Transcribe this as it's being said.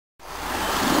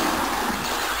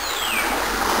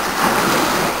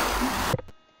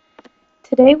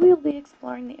Today we will be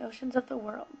exploring the oceans of the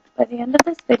world. By the end of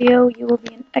this video, you will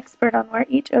be an expert on where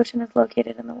each ocean is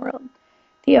located in the world.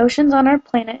 The oceans on our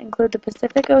planet include the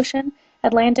Pacific Ocean,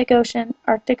 Atlantic Ocean,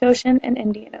 Arctic Ocean, and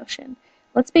Indian Ocean.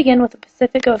 Let's begin with the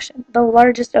Pacific Ocean, the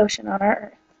largest ocean on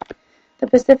our Earth. The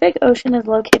Pacific Ocean is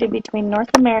located between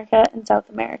North America and South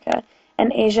America,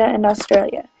 and Asia and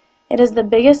Australia. It is the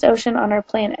biggest ocean on our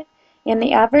planet, and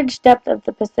the average depth of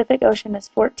the Pacific Ocean is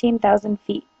 14,000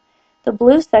 feet. The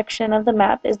blue section of the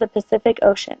map is the Pacific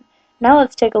Ocean. Now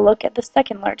let's take a look at the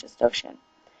second largest ocean.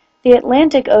 The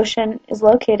Atlantic Ocean is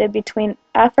located between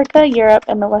Africa, Europe,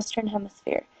 and the Western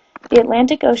Hemisphere. The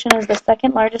Atlantic Ocean is the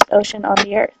second largest ocean on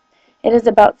the Earth. It is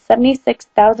about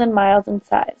 76,000 miles in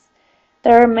size.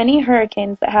 There are many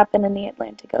hurricanes that happen in the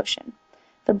Atlantic Ocean.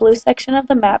 The blue section of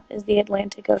the map is the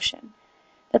Atlantic Ocean.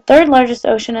 The third largest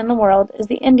ocean in the world is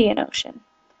the Indian Ocean.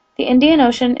 The Indian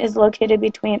Ocean is located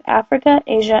between Africa,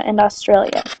 Asia, and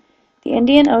Australia. The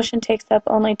Indian Ocean takes up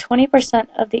only 20%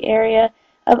 of the area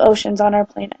of oceans on our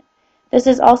planet. This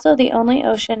is also the only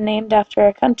ocean named after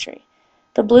a country.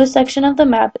 The blue section of the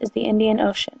map is the Indian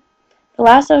Ocean. The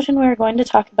last ocean we are going to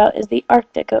talk about is the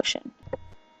Arctic Ocean.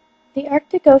 The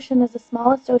Arctic Ocean is the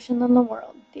smallest ocean in the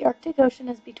world. The Arctic Ocean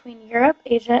is between Europe,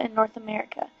 Asia, and North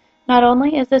America. Not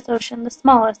only is this ocean the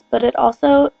smallest, but it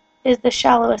also is the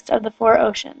shallowest of the four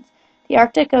oceans. The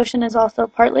Arctic Ocean is also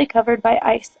partly covered by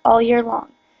ice all year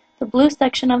long. The blue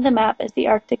section of the map is the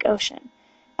Arctic Ocean.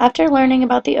 After learning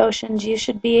about the oceans, you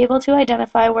should be able to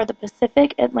identify where the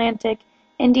Pacific, Atlantic,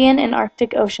 Indian, and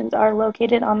Arctic Oceans are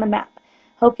located on the map.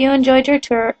 Hope you enjoyed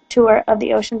your tour of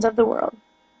the oceans of the world.